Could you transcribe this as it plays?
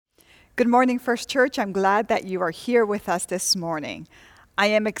Good morning, First Church. I'm glad that you are here with us this morning. I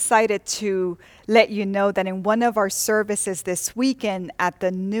am excited to let you know that in one of our services this weekend at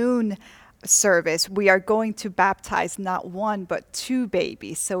the noon service, we are going to baptize not one, but two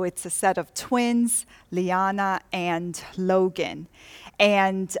babies. So it's a set of twins, Liana and Logan.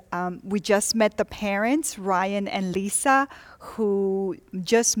 And we just met the parents, Ryan and Lisa, who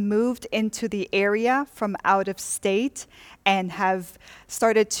just moved into the area from out of state and have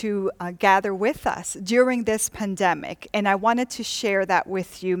started to gather with us during this pandemic. And I wanted to share that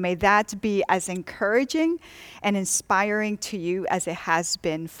with you. May that be as encouraging and inspiring to you as it has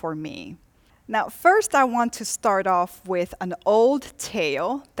been for me. Now, first, I want to start off with an old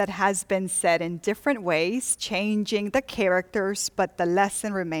tale that has been said in different ways, changing the characters, but the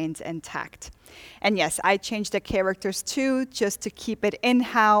lesson remains intact. And yes, I changed the characters too, just to keep it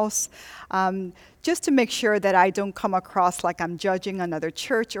in-house, just to make sure that I don't come across like I'm judging another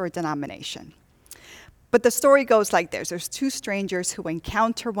church or denomination. But the story goes like this. There's two strangers who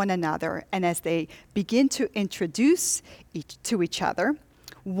encounter one another, and as they begin to introduce to each other,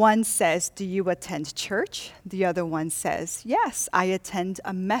 one says, "Do you attend church?" The other one says, "Yes, I attend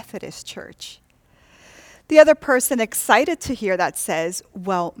a Methodist church." The other person, excited to hear that, says,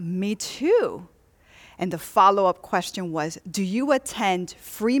 "Well, me too." And the follow-up question was, "Do you attend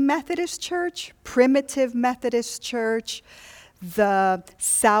Free Methodist Church, Primitive Methodist Church, the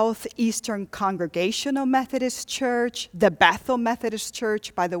Southeastern Congregational Methodist Church, the Bethel Methodist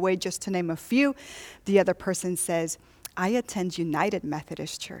Church?" By the way, just to name a few. The other person says, "I attend United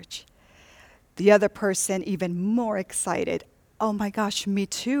Methodist Church." The other person, even more excited, "Oh my gosh, me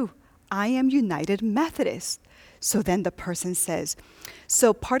too. I am United Methodist." So then the person says,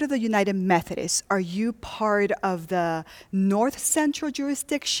 "So part of the United Methodist, are you part of the North Central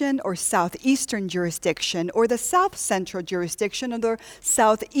jurisdiction or Southeastern jurisdiction or the South Central jurisdiction or the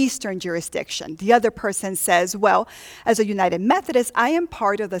Southeastern jurisdiction?" The other person says, "Well, as a United Methodist, I am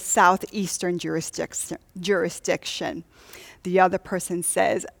part of the Southeastern jurisdiction." The other person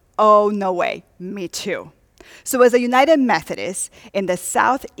says, "Oh, no way, me too." So as a United Methodist in the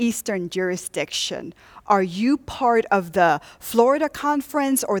Southeastern jurisdiction, are you part of the Florida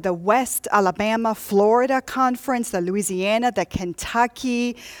Conference or the West Alabama Florida Conference, the Louisiana, the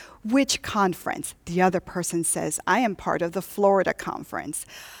Kentucky? Which conference? The other person says, "I am part of the Florida Conference."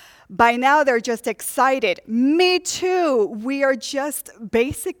 By now, they're just excited. "Me too. We are just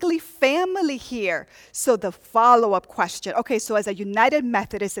basically family here." So the follow-up question, okay, so as a United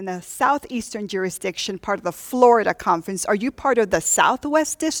Methodist in the Southeastern jurisdiction, part of the Florida Conference, are you part of the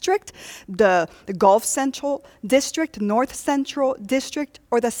Southwest District, the Gulf Central District, North Central District,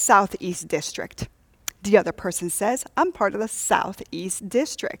 or the Southeast District? The other person says, "I'm part of the Southeast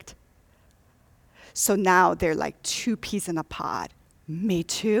District." So now they're like two peas in a pod. "Me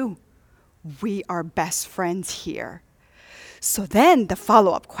too. We are best friends here." So then the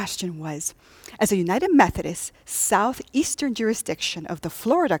follow-up question was, as a United Methodist, Southeastern jurisdiction of the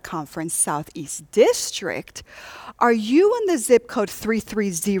Florida Conference, Southeast District, are you in the zip code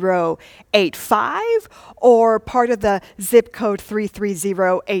 33085 or part of the zip code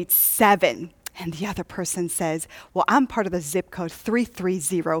 33087? And the other person says, "Well, I'm part of the zip code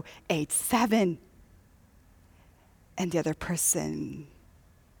 33087. And the other person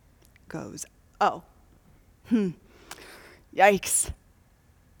goes, "Oh, yikes.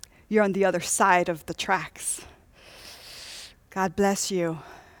 You're on the other side of the tracks. God bless you.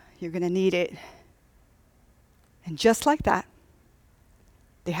 You're going to need it." And just like that,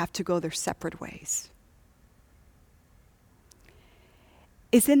 they have to go their separate ways.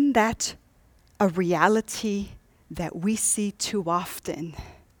 Isn't that a reality that we see too often?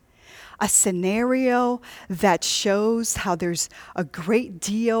 A scenario that shows how there's a great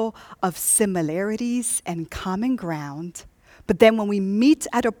deal of similarities and common ground, but then when we meet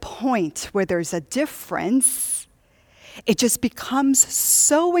at a point where there's a difference, it just becomes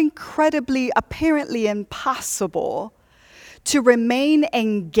so incredibly, apparently impossible to remain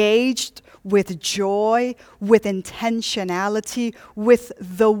engaged with joy, with intentionality, with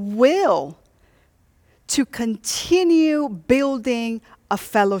the will to continue building a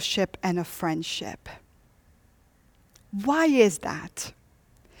fellowship and a friendship. Why is that?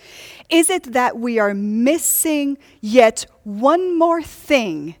 Is it that we are missing yet one more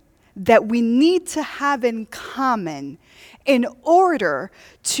thing that we need to have in common in order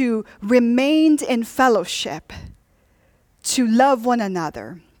to remain in fellowship, to love one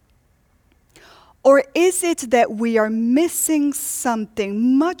another? Or is it that we are missing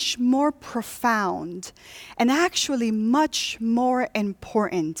something much more profound and actually much more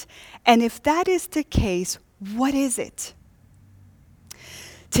important? And if that is the case, what is it?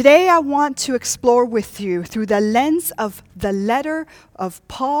 Today, I want to explore with you through the lens of the letter of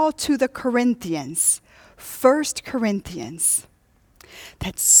Paul to the Corinthians, 1 Corinthians,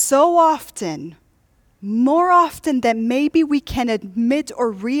 that so often, more often than maybe we can admit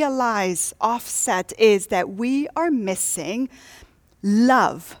or realize offset, is that we are missing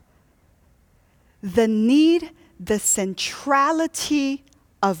love, the need, the centrality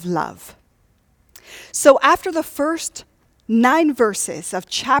of love. So after the first 9 verses of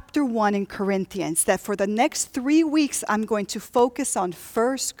chapter 1 in Corinthians, that for the next 3 weeks I'm going to focus on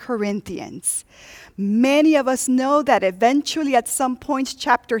 1 Corinthians. Many of us know that eventually at some point,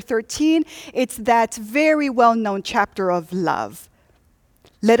 chapter 13, it's that very well-known chapter of love.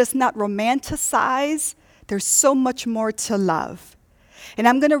 Let us not romanticize. There's so much more to love. And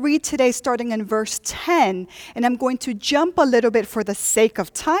I'm going to read today starting in verse 10, and I'm going to jump a little bit for the sake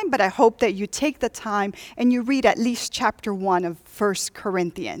of time, but I hope that you take the time and you read at least chapter 1 of 1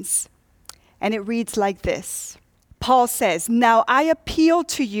 Corinthians. And it reads like this. Paul says, "Now I appeal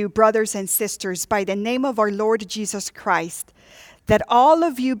to you, brothers and sisters, by the name of our Lord Jesus Christ, that all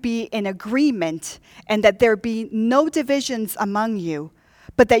of you be in agreement and that there be no divisions among you,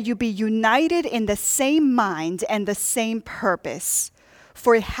 but that you be united in the same mind and the same purpose.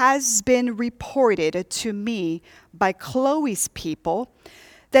 For it has been reported to me by Chloe's people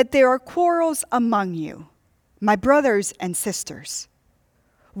that there are quarrels among you, my brothers and sisters.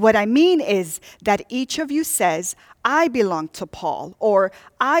 What I mean is that each of you says, 'I belong to Paul,' or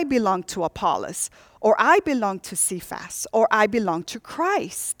 'I belong to Apollos,' or 'I belong to Cephas,' or 'I belong to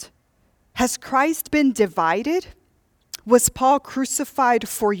Christ.' Has Christ been divided? Was Paul crucified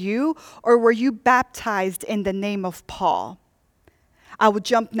for you, or were you baptized in the name of Paul?" I will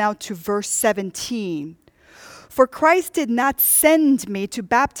jump now to verse 17. "For Christ did not send me to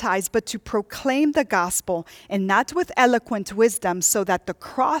baptize, but to proclaim the gospel, and not with eloquent wisdom, so that the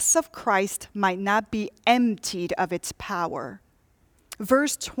cross of Christ might not be emptied of its power."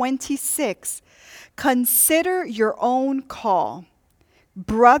 Verse 26, "Consider your own call.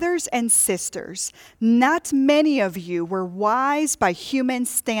 Brothers and sisters, not many of you were wise by human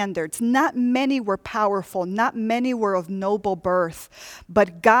standards. Not many were powerful. Not many were of noble birth.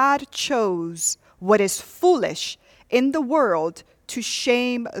 But God chose what is foolish in the world to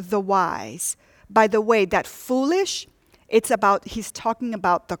shame the wise." By the way, that foolish, he's talking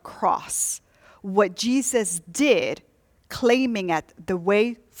about the cross. What Jesus did, claiming at the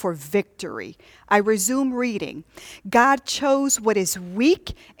way for victory. I resume reading. "God chose what is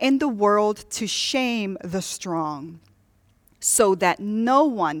weak in the world to shame the strong, so that no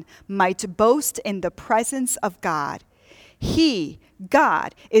one might boast in the presence of God. He,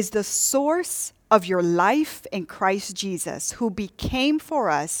 God, is the source of your life in Christ Jesus, who became for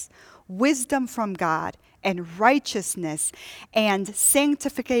us wisdom from God and righteousness and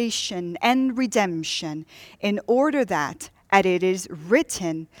sanctification and redemption, in order that, as it is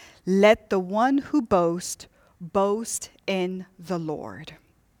written, let the one who boasts, boast in the Lord."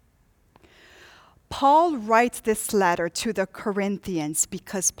 Paul writes this letter to the Corinthians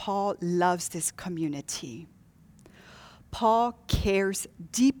because Paul loves this community. Paul cares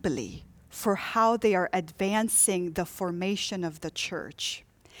deeply for how they are advancing the formation of the church.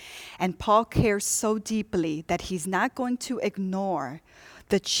 And Paul cares so deeply that he's not going to ignore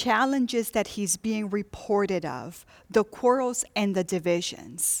the challenges that he's being reported of, the quarrels and the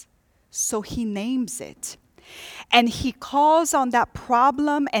divisions. So he names it. And he calls on that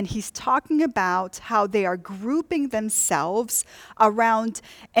problem, and he's talking about how they are grouping themselves around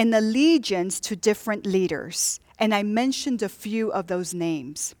an allegiance to different leaders. And I mentioned a few of those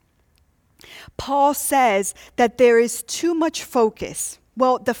names. Paul says that there is too much focus.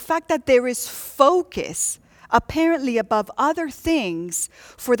 Well, the fact that there is focus, apparently above other things,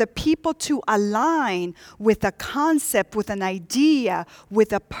 for the people to align with a concept, with an idea,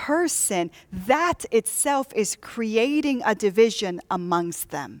 with a person, that itself is creating a division amongst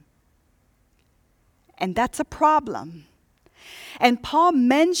them. And that's a problem. And Paul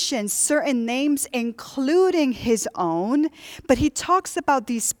mentions certain names, including his own, but he talks about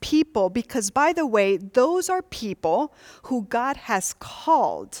these people because, by the way, those are people who God has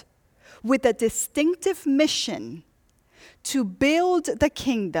called with a distinctive mission to build the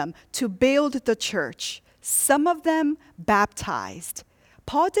kingdom, to build the church. Some of them baptized.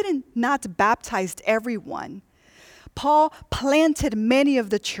 Paul not baptize everyone. Paul planted many of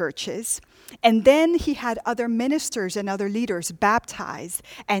the churches, and then he had other ministers and other leaders baptize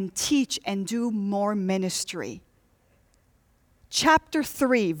and teach and do more ministry. Chapter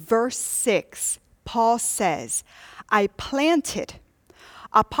 3, verse 6, Paul says, "I planted,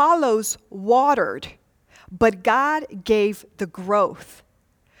 Apollos watered, but God gave the growth."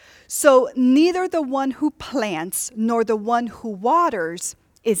 So neither the one who plants nor the one who waters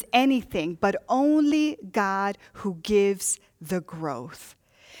is anything, but only God who gives the growth.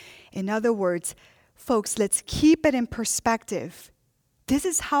 In other words, folks, let's keep it in perspective. This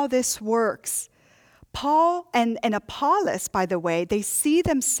is how this works. Paul and Apollos, by the way, they see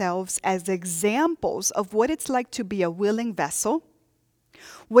themselves as examples of what it's like to be a willing vessel,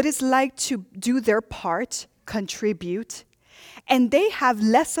 what it's like to do their part, contribute, and they have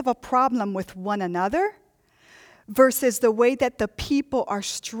less of a problem with one another versus the way that the people are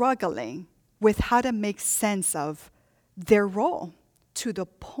struggling with how to make sense of their role, to the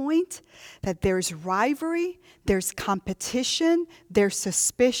point that there's rivalry, there's competition, there's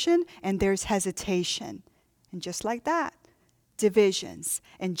suspicion, and there's hesitation. And just like that, divisions.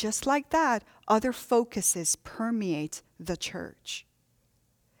 And just like that, other focuses permeate the church.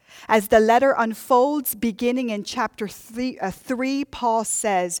 As the letter unfolds, beginning in chapter 3, Paul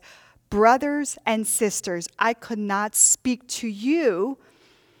says, "Brothers and sisters, I could not speak to you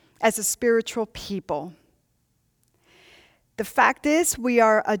as a spiritual people." The fact is, we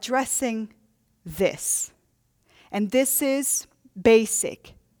are addressing this. And this is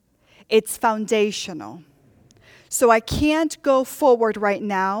basic. It's foundational. So I can't go forward right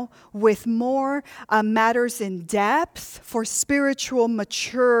now with more matters in depth for spiritual,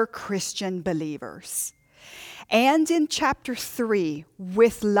 mature Christian believers. And in chapter 3,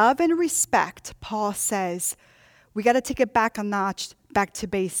 with love and respect, Paul says, we got to take it back a notch, back to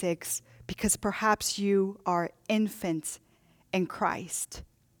basics, because perhaps you are infants in Christ.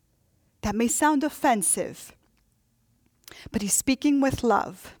 That may sound offensive, but he's speaking with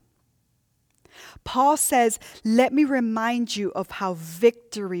love. Paul says, let me remind you of how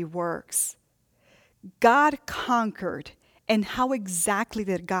victory works. God conquered. And how exactly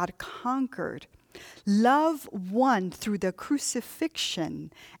did God conquer? Love won through the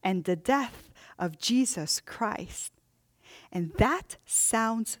crucifixion and the death of Jesus Christ. And that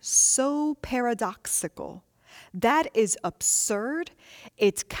sounds so paradoxical. That is absurd.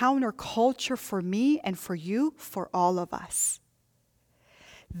 It's counterculture for me and for you, for all of us.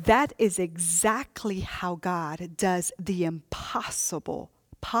 That is exactly how God does the impossible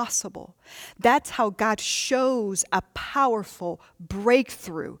possible. That's how God shows a powerful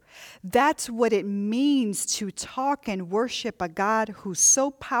breakthrough. That's what it means to talk and worship a God who's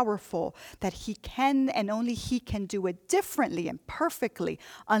so powerful that he can and only he can do it differently and perfectly,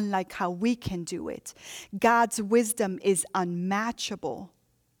 unlike how we can do it. God's wisdom is unmatchable.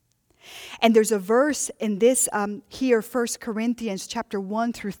 And there's a verse in this here, 1 Corinthians chapter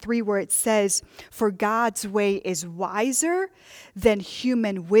 1 through 3, where it says, "For God's way is wiser than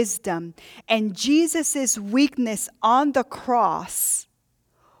human wisdom, and Jesus' weakness on the cross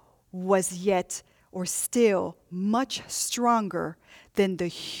was yet or still much stronger than the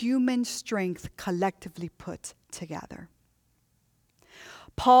human strength collectively put together."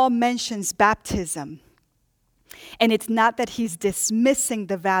 Paul mentions baptism. And it's not that he's dismissing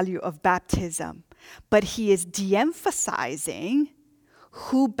the value of baptism, but he is de-emphasizing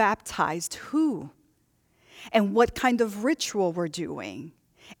who baptized who and what kind of ritual we're doing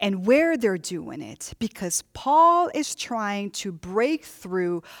and where they're doing it, because Paul is trying to break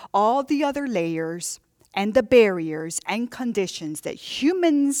through all the other layers and the barriers and conditions that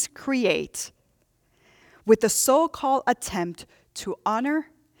humans create with the so-called attempt to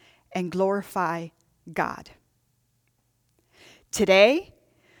honor and glorify God. Today,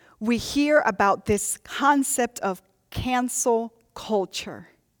 we hear about this concept of cancel culture.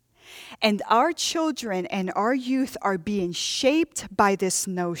 And our children and our youth are being shaped by this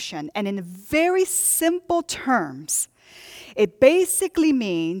notion. And in very simple terms, it basically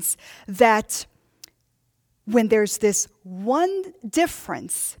means that when there's this one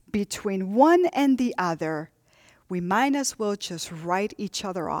difference between one and the other, we might as well just write each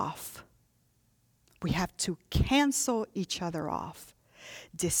other off. We have to cancel each other off.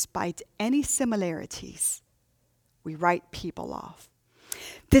 Despite any similarities, we write people off.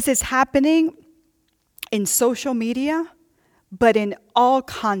 This is happening in social media, but in all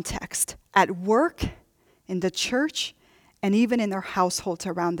contexts, at work, in the church, and even in our households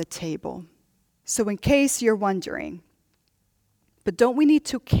around the table. So in case you're wondering, but don't we need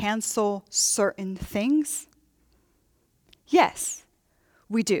to cancel certain things? Yes,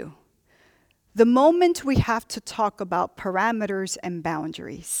 we do. The moment we have to talk about parameters and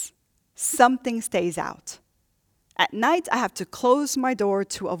boundaries, something stays out. At night, I have to close my door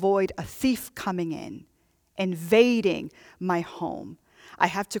to avoid a thief coming in, invading my home. I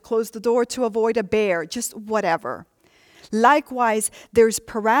have to close the door to avoid a bear, just whatever. Likewise, there's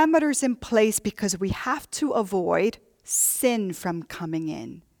parameters in place because we have to avoid sin from coming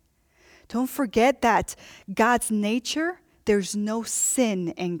in. Don't forget that God's nature, there's no sin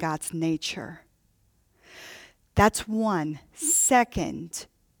in God's nature. That's one. Second,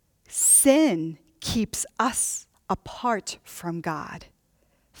 sin keeps us apart from God.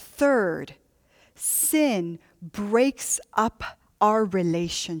 Third, sin breaks up our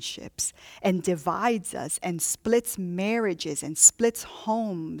relationships and divides us and splits marriages and splits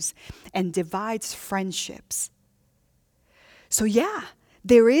homes and divides friendships. So yeah,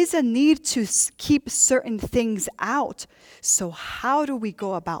 there is a need to keep certain things out. So how do we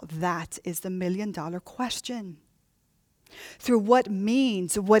go about that is the million-dollar question. Through what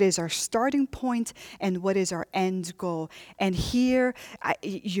means, what is our starting point, and what is our end goal? And here,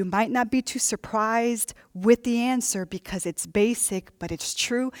 you might not be too surprised with the answer because it's basic, but it's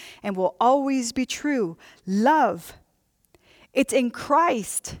true and will always be true. Love. It's in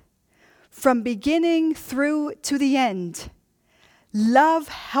Christ from beginning through to the end. Love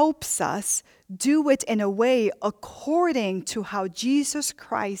helps us do it in a way according to how Jesus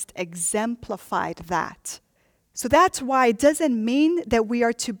Christ exemplified that. So that's why it doesn't mean that we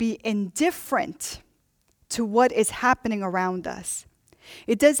are to be indifferent to what is happening around us.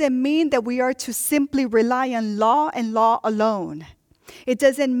 It doesn't mean that we are to simply rely on law and law alone. It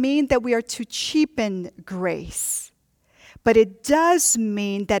doesn't mean that we are to cheapen grace. But it does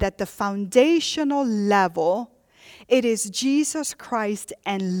mean that at the foundational level, it is Jesus Christ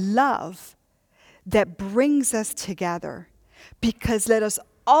and love that brings us together. Because let us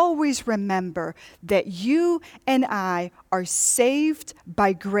always remember that you and I are saved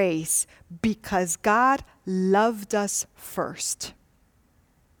by grace because God loved us first.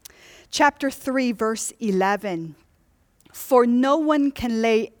 Chapter 3, verse 11. For no one can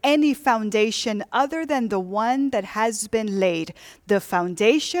lay any foundation other than the one that has been laid. The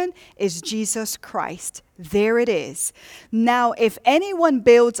foundation is Jesus Christ. There it is. Now, if anyone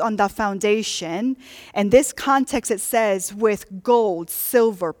builds on the foundation, in this context it says with gold,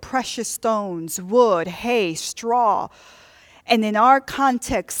 silver, precious stones, wood, hay, straw, and in our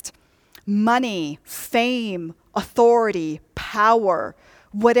context, money, fame, authority, power,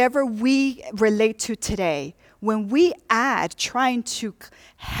 whatever we relate to today, when we add trying to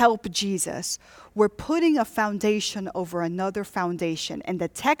help Jesus, we're putting a foundation over another foundation. And the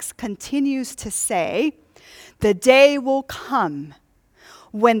text continues to say, the day will come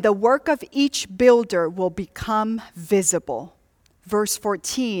when the work of each builder will become visible. Verse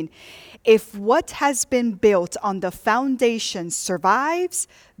 14, if what has been built on the foundation survives,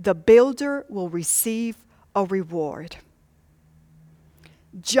 the builder will receive a reward.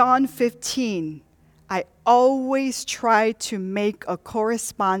 John 15, I always try to make a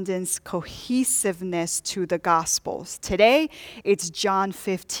correspondence, cohesiveness to the Gospels. Today, it's John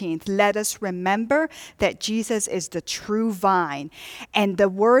 15. Let us remember that Jesus is the true vine. And the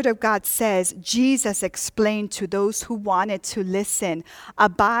Word of God says, Jesus explained to those who wanted to listen,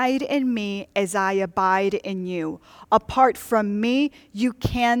 abide in me as I abide in you. Apart from me, you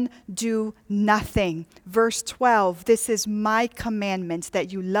can do nothing. Verse 12, this is my commandment,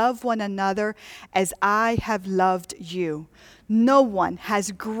 that you love one another as I have loved you. No one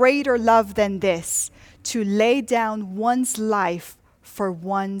has greater love than this, to lay down one's life for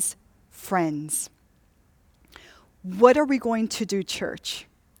one's friends. What are we going to do, church?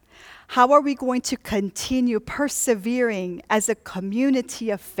 How are we going to continue persevering as a community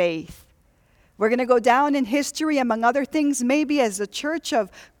of faith? We're going to go down in history, among other things, maybe as a church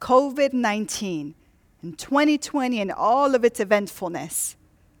of COVID-19 and 2020 and all of its eventfulness.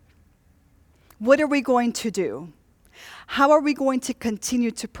 What are we going to do? How are we going to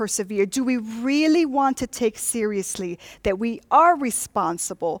continue to persevere? Do we really want to take seriously that we are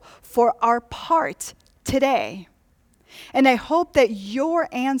responsible for our part today? And I hope that your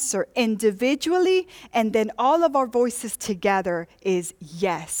answer individually and then all of our voices together is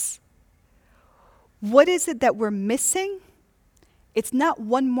yes. What is it that we're missing? It's not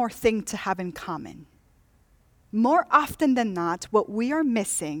one more thing to have in common. More often than not, what we are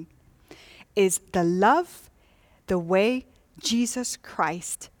missing is the love, the way Jesus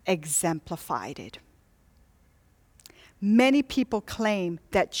Christ exemplified it. Many people claim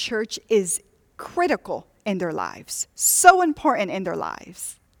that church is critical in their lives, so important in their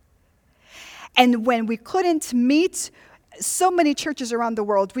lives. And when we couldn't meet so many churches around the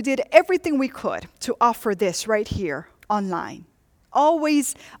world, we did everything we could to offer this right here online.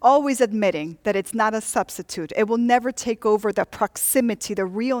 Always admitting that it's not a substitute. It will never take over the proximity, the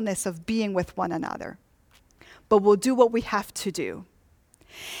realness of being with one another. But we'll do what we have to do.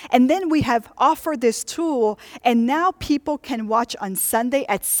 And then we have offered this tool, and now people can watch on Sunday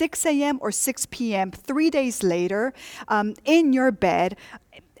at 6 a.m. or 6 p.m., 3 days later, in your bed,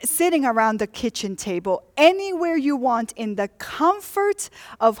 sitting around the kitchen table, anywhere you want, in the comfort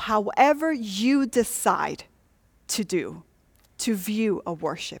of however you decide to view a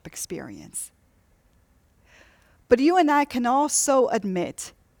worship experience. But you and I can also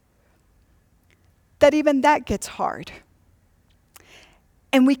admit that even that gets hard.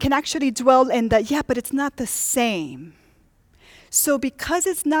 And we can actually dwell in that, yeah, but it's not the same. So because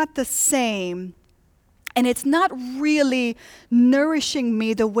it's not the same, and it's not really nourishing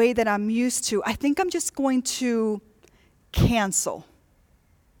me the way that I'm used to, I think I'm just going to cancel.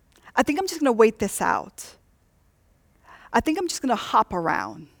 I think I'm just going to wait this out. I think I'm just going to hop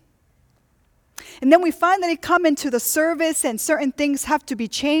around. And then we finally come into the service and certain things have to be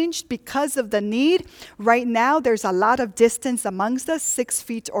changed because of the need. Right now, there's a lot of distance amongst us, 6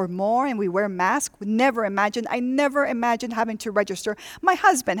 feet or more, and we wear masks. I never imagined having to register. My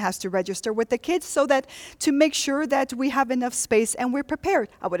husband has to register with the kids so that to make sure that we have enough space and we're prepared.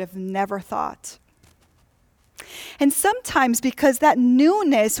 I would have never thought. And sometimes because that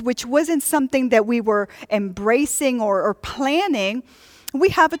newness, which wasn't something that we were embracing or planning, we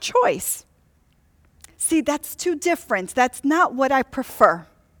have a choice. See, that's too different. That's not what I prefer.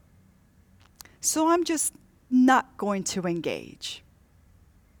 So I'm just not going to engage.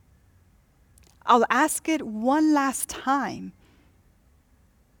 I'll ask it one last time.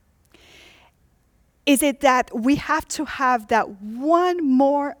 Is it that we have to have that one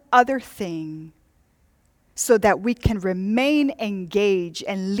more other thing so that we can remain engaged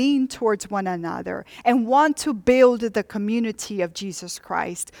and lean towards one another and want to build the community of Jesus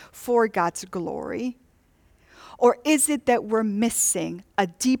Christ for God's glory? Or is it that we're missing a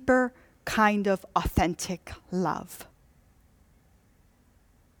deeper kind of authentic love?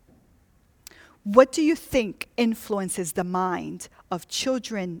 What do you think influences the mind of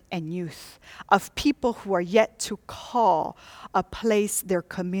children and youth, of people who are yet to call a place their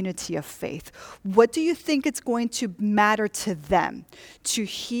community of faith? What do you think it's going to matter to them? To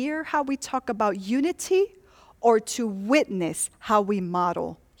hear how we talk about unity or to witness how we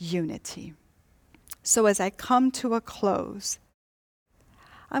model unity? So as I come to a close,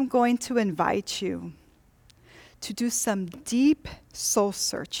 I'm going to invite you to do some deep soul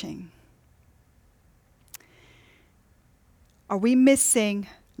searching. Are we missing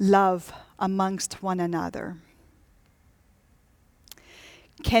love amongst one another?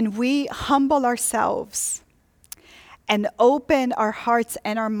 Can we humble ourselves and open our hearts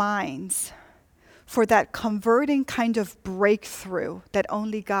and our minds for that converting kind of breakthrough that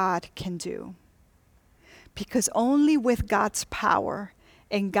only God can do? Because only with God's power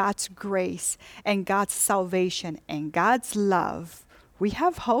and God's grace and God's salvation and God's love, we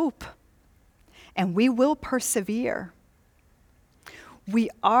have hope and we will persevere. We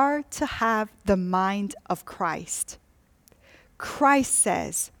are to have the mind of Christ. Christ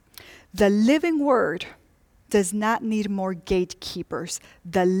says, the living word does not need more gatekeepers.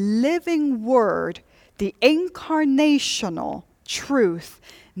 The living word, the incarnational truth,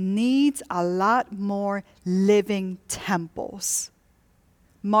 needs a lot more living temples.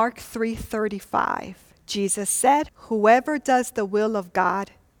 Mark 3:35, Jesus said, whoever does the will of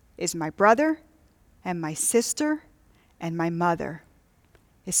God is my brother and my sister and my mother,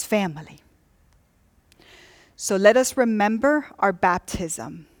 is family. So let us remember our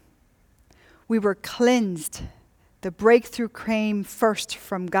baptism. We were cleansed. The breakthrough came first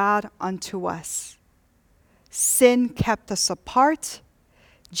from God unto us. Sin kept us apart.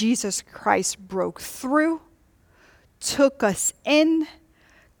 Jesus Christ broke through, took us in,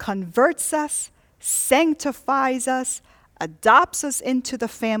 converts us, sanctifies us, adopts us into the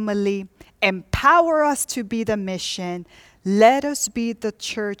family, empower us to be the mission. Let us be the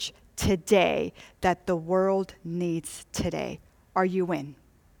church today that the world needs today. Are you in?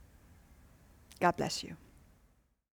 God bless you.